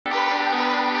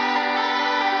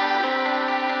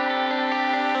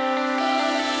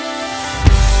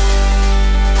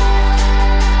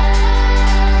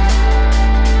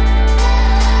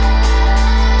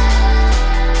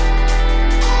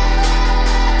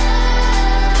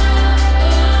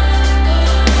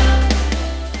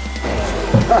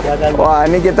Wah,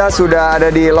 ini kita sudah ada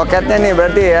di loketnya nih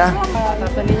berarti ya.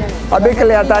 Tapi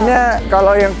kelihatannya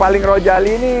kalau yang paling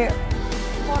rojali ini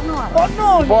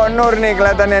bonur nih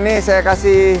kelihatannya nih. Saya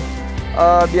kasih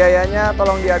biayanya,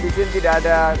 tolong dihabisin, tidak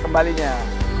ada kembalinya.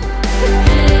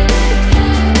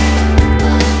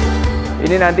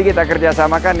 Ini nanti kita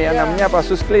kerjasamakan ya, namanya apa?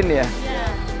 Susklin ya?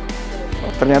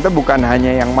 Oh, ternyata bukan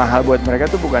hanya yang mahal buat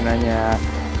mereka tuh, bukan hanya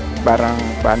barang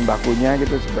bahan bakunya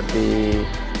gitu seperti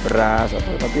beras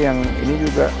atau, tapi yang ini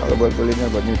juga kalau buat kuliner,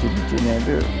 buat nyuci-nyucinya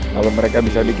itu kalau mereka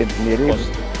bisa bikin sendiri,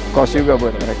 cost juga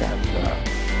buat mereka.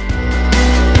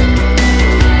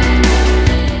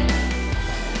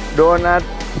 Donat.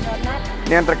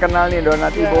 Ini yang terkenal nih,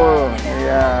 donat Iboih.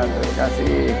 Iya, terima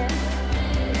kasih.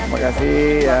 Terima kasih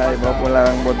ya, bawa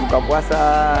pulang buat buka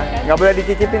puasa. Nggak boleh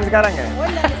dicicipin sekarang ya?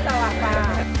 Boleh, bisa lah, Pak.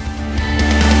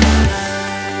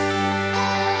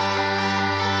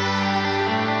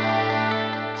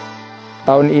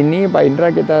 Tahun ini Pak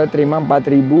Indra kita terima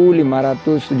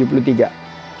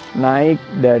 4.573. Naik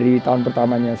dari tahun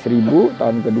pertamanya 1.000,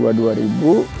 tahun kedua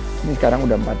 2.000, ini sekarang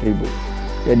udah 4.000.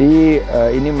 Jadi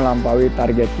ini melampaui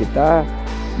target kita,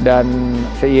 dan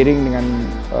seiring dengan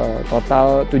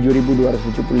total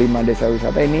 7.275 desa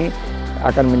wisata ini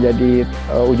akan menjadi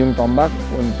ujung tombak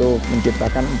untuk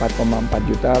menciptakan 4,4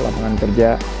 juta lapangan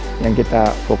kerja yang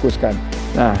kita fokuskan.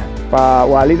 Nah, Pak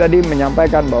Wali tadi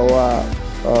menyampaikan bahwa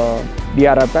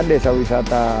diharapkan desa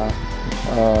wisata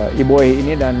Iboih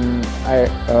ini dan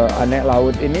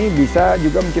Laut ini bisa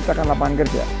juga menciptakan lapangan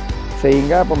kerja,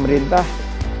 sehingga pemerintah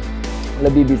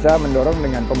lebih bisa mendorong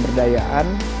dengan pemberdayaan.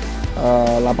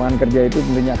 Lapangan kerja itu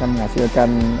tentunya akan menghasilkan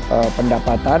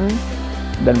pendapatan,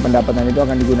 dan pendapatan itu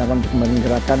akan digunakan untuk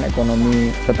menggerakkan ekonomi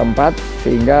setempat,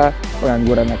 sehingga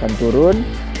pengangguran akan turun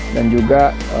dan juga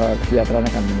kesejahteraan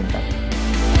akan meningkat.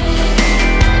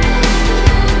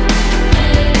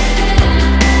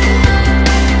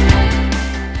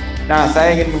 Nah,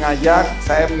 saya ingin mengajak,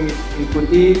 saya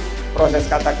mengikuti proses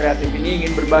kata kreatif ini,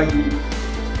 ingin berbagi.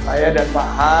 Saya dan Pak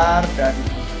Har dan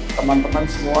teman-teman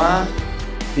semua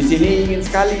di sini ingin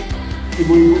sekali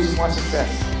ibu-ibu semua sukses.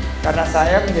 Karena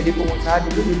saya menjadi pengusaha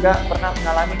dulu juga pernah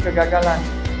mengalami kegagalan.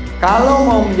 Kalau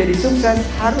mau menjadi sukses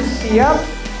harus siap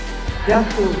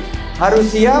jatuh,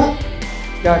 harus siap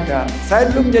gagal. Saya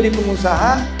dulu menjadi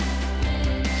pengusaha,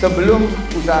 sebelum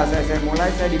usaha saya mulai,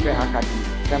 saya di PHK dulu.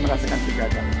 Saya merasakan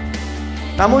kegagalan.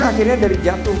 Namun akhirnya dari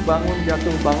jatuh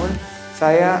bangun,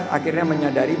 saya akhirnya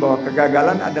menyadari bahwa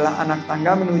kegagalan adalah anak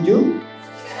tangga menuju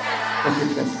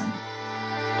kesuksesan.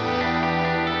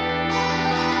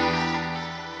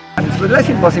 Sebetulnya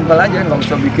simpel-simpel aja, nggak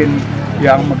usah bikin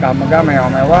yang megah-megah,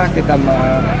 mewah-mewah. Kita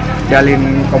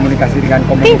menjalin komunikasi dengan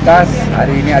komunitas.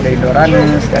 Hari ini ada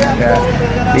Indoranus, dan ada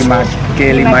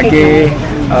 5G,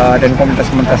 dan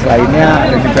komunitas-komunitas lainnya.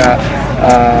 Ada juga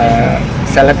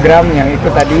selebgram yang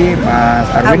ikut tadi, Mas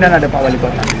Arwin, dan ada Pak Wali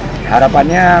Kota.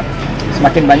 Harapannya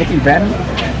semakin banyak event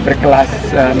berkelas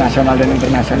nasional dan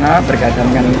internasional berkaitan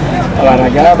dengan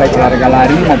olahraga, baik olahraga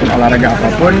lari maupun olahraga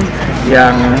apapun,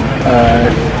 yang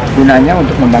gunanya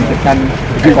untuk membangkitkan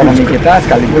ekonomi kita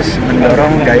sekaligus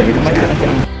mendorong gaya hidup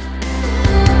sehat.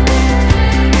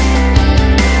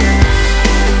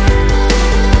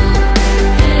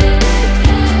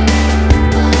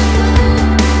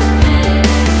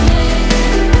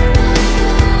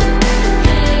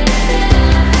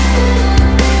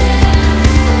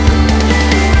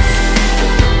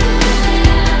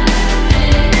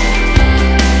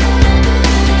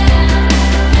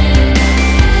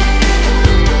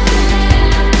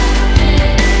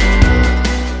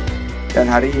 Dan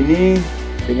hari ini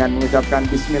dengan mengucapkan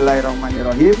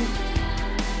Bismillahirrahmanirrahim,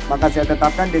 maka saya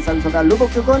tetapkan Desa Wisata Lubuk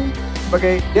Sukun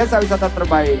sebagai desa wisata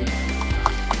terbaik.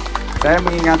 Saya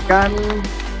mengingatkan,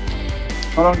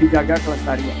 tolong dijaga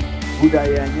kelestarian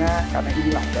budayanya, karena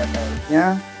inilah daya-dayanya,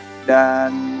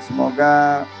 dan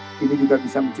semoga ini juga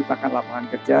bisa menciptakan lapangan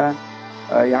kerja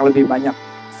yang lebih banyak,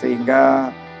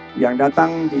 sehingga yang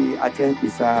datang di Aceh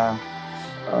bisa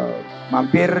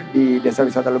mampir di Desa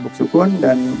Wisata Lubuk Sukun,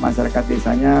 dan masyarakat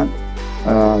desanya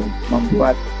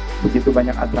membuat begitu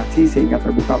banyak atraksi sehingga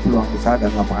terbuka peluang usaha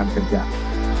dan lapangan kerja.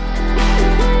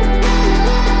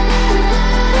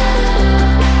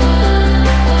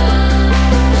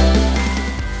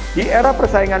 Di era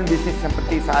persaingan bisnis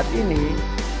seperti saat ini,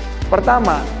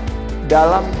 pertama,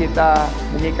 dalam kita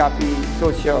menyikapi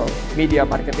social media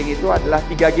marketing itu adalah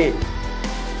 3G.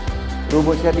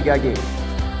 Rumusnya 3G.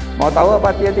 Mau tahu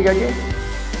apa artinya 3G?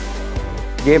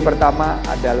 G pertama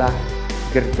adalah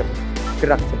gercep,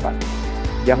 gerak cepat.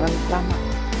 Jangan lama.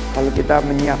 Kalau kita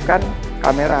menyiapkan,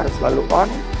 kamera harus selalu on,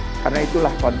 karena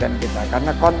itulah konten kita.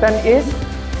 Karena konten is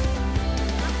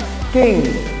king,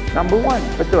 number one,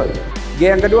 betul.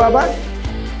 G yang kedua apa?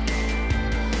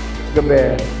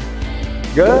 Geber.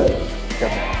 Geber.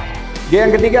 G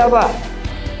yang ketiga apa?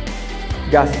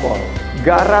 Gaspol.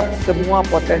 Garap semua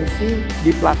potensi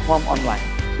di platform online.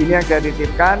 Ini yang saya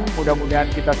titipkan, mudah-mudahan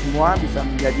kita semua bisa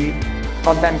menjadi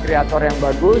konten kreator yang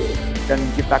bagus dan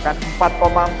menciptakan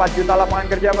 4,4 juta lapangan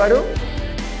kerja baru.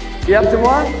 Siap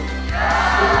semua?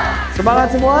 Semangat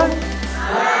semua?